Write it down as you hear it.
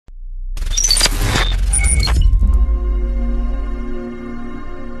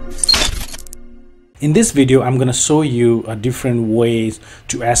In this video, I'm going to show you different ways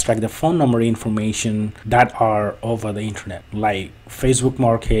to extract the phone number information that are over the internet, like Facebook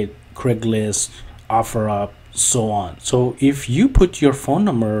Market, Craigslist, OfferUp, so on. So if you put your phone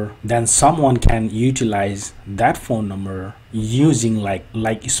number, then someone can utilize that phone number using like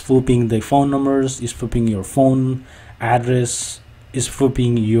spoofing the phone numbers, spoofing your phone address,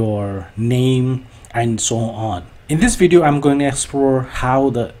 spoofing your name, and so on. In this video, I'm going to explore how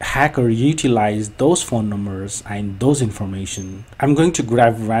the hacker utilized those phone numbers and those information. I'm going to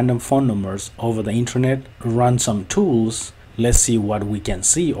grab random phone numbers over the internet, run some tools. Let's see what we can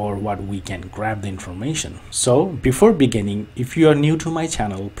see or what we can grab the information. So before beginning, if you are new to my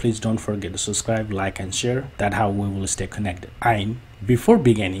channel, please don't forget to subscribe, like, and share. That's how we will stay connected. And before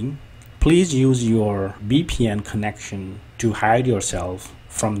beginning, please use your VPN connection to hide yourself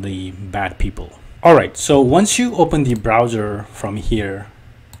from the bad people. Alright, so once you open the browser from here,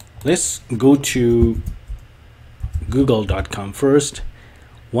 let's go to google.com first.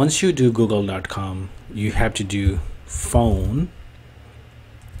 Once you do google.com, you have to do phone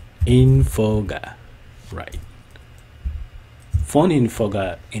infoga, right? Phone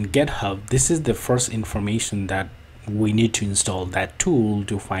infoga in GitHub. This is the first information that we need to install, that tool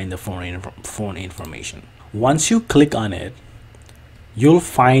to find the phone information. Once you click on it, you'll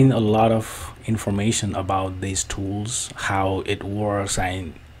find a lot of information about these tools, how it works,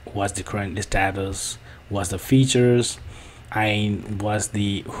 and what's the current status, what's the features, and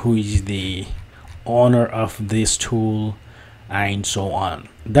who is the owner of this tool, and so on.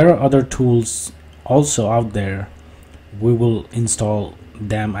 There are other tools also out there. We will install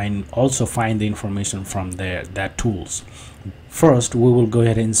them and also find the information from that tools. First, we will go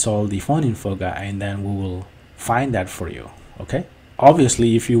ahead and install the phone infoga, and then we will find that for you. Okay.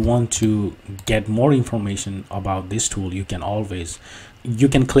 Obviously, if you want to get more information about this tool, you can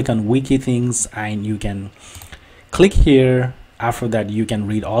click on wiki things and you can click here. After that, you can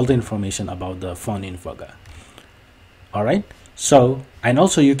read all the information about the phone infoga. All right. So, and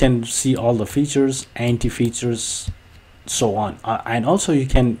also you can see all the features, anti-features, so on. And also you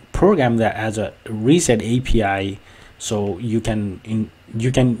can program that as a reset API. So you can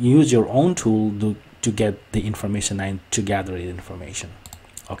use your own tool to get the information and to gather the information.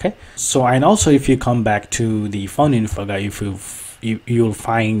 Okay, so and also if you come back to the phone infoga, you'll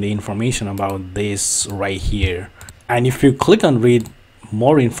find the information about this right here. And if you click on read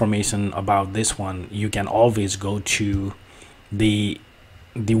more information about this one, you can always go to the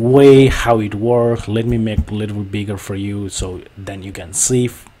way how it works. Let me make a little bigger for you so then you can see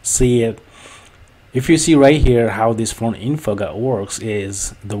it. If you see right here how this phone infoga works,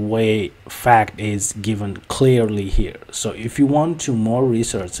 is the way fact is given clearly here. So if you want to more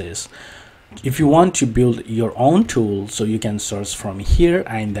resources, if you want to build your own tool, so you can search from here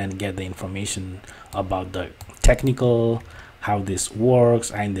and then get the information about the technical, how this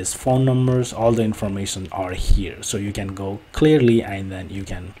works, and this phone numbers, all the information are here. So you can go clearly and then you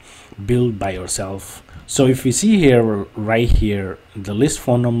can build by yourself. So if you see here, right here, the list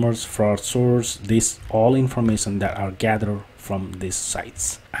phone numbers, fraud source, this all information that are gathered from these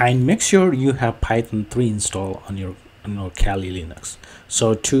sites. And make sure you have Python 3 installed on your Kali Linux.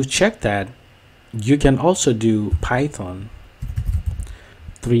 So to check that, you can also do Python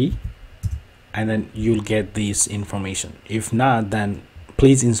 3 and then you'll get this information. If not, then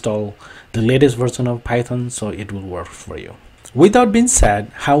please install the latest version of Python so it will work for you. With that being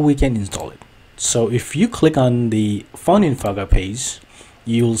said, how we can install it? So if you click on the phone infoga page,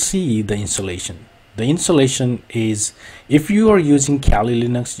 you'll see the installation. The installation is, if you are using Kali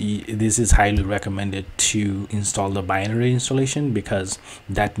Linux, this is highly recommended to install the binary installation because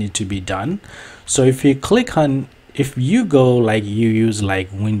that needs to be done. So if you click on, if you go like you use like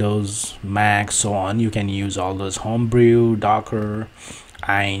Windows, Mac, so on, you can use all those Homebrew, Docker,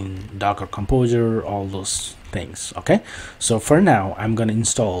 and Docker Composer, all those things. Okay, so for now I'm gonna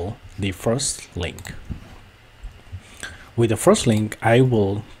install the first link. With the first link, I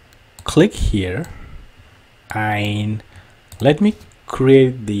will click here and let me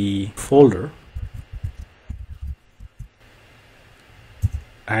create the folder.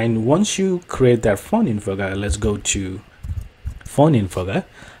 And once you create that phone infoga, let's go to phone infoga.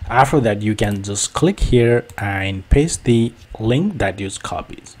 After that, you can just click here and paste the link that you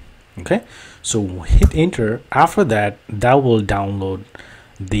copied. Okay, so hit enter. After that, that will download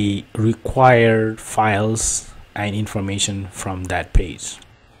the required files and information from that page.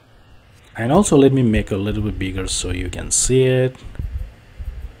 And also let me make a little bit bigger so you can see it.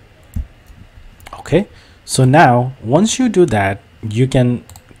 Okay, so now once you do that, you can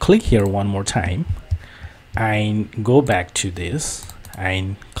click here one more time and go back to this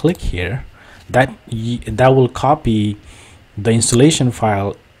and click here. that will copy the installation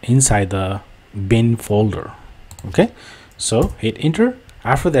file inside the bin folder. Okay, so hit enter.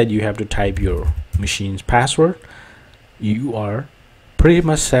 After that, you have to type your machine's password. You are pretty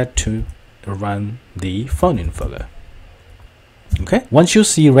much set to run the phone info. Okay, once you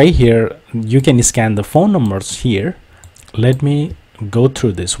see right here, you can scan the phone numbers here. Let me go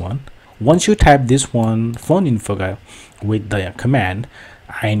through this one. Once you type this one, phone info, with the command,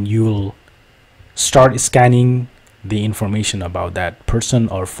 and you'll start scanning the information about that person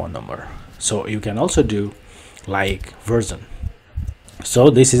or phone number. So you can also do like version. So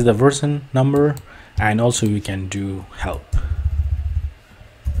this is the version number, and also you can do help.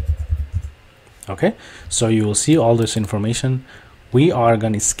 Okay, so you will see all this information. We are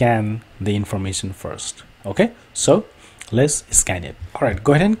going to scan the information first. Okay, so let's scan it. All right,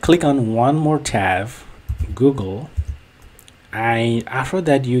 go ahead and click on one more tab, Google, and after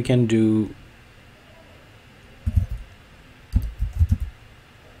that you can do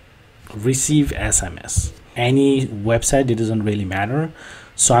receive SMS. Any website, it doesn't really matter.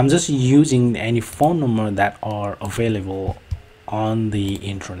 So I'm just using any phone number that are available on the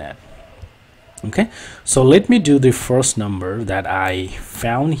internet. Okay, so let me do the first number that I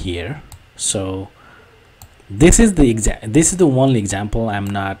found here. So this is the only example. I'm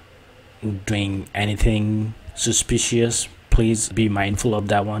not doing anything suspicious. Please be mindful of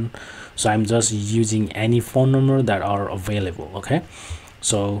that one. So I'm just using any phone number that are available. Okay,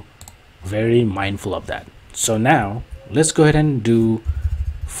 so very mindful of that. So now let's go ahead and do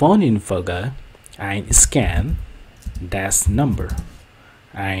phone info and scan dash number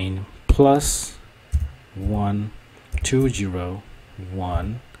and plus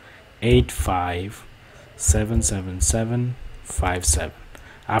 12018577757.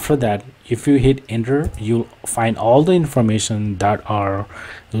 After that, if you hit enter, you'll find all the information that are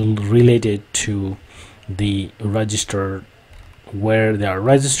related to the registered, where they are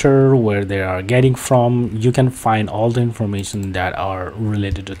registered, where they are getting from. You can find all the information that are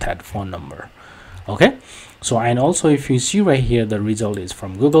related to that phone number. Okay, so and also if you see right here, the result is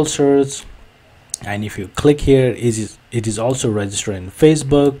from Google search, and if you click here, it is also registered in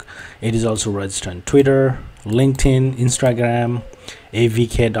Facebook, it is also registered in Twitter, LinkedIn, Instagram,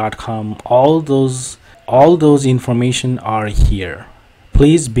 avk.com. all those information are here.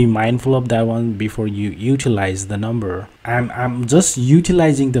 Please be mindful of that one before you utilize the number. I'm just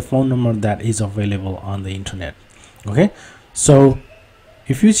utilizing the phone number that is available on the internet. Okay, so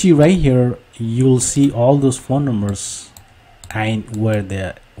if you see right here, you'll see all those phone numbers and where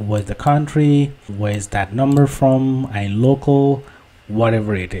the country, where is that number from, and local,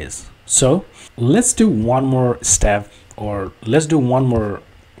 whatever it is. So let's do one more step, or let's do one more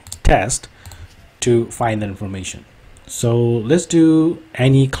test to find the information. So let's do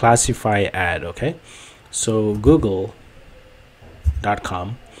any classify ad. Okay, so google.com,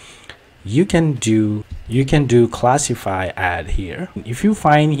 you can do classify ad here. If you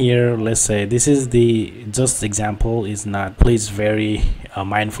find here, let's say this is the just example, is not, please very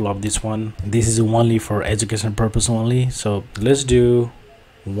mindful of this one. This is only for education purpose only. So let's do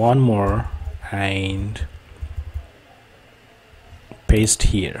one more and paste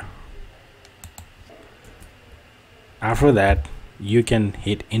here. After that, you can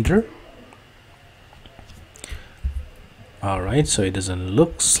hit enter. All right, so it doesn't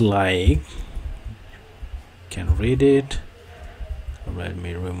looks like can read it. Let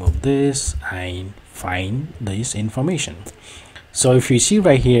me remove this and find this information. So if you see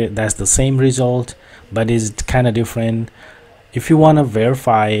right here, that's the same result, but it's kind of different. If you want to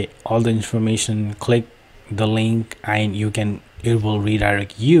verify all the information, click the link and it will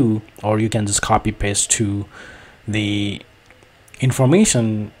redirect you, or you can just copy paste to the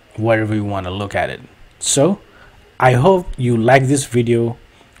information wherever you want to look at it. So I hope you like this video.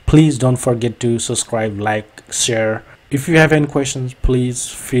 Please don't forget to subscribe, like, share. If you have any questions, please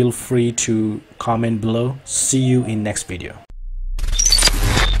feel free to comment below. See you in next video.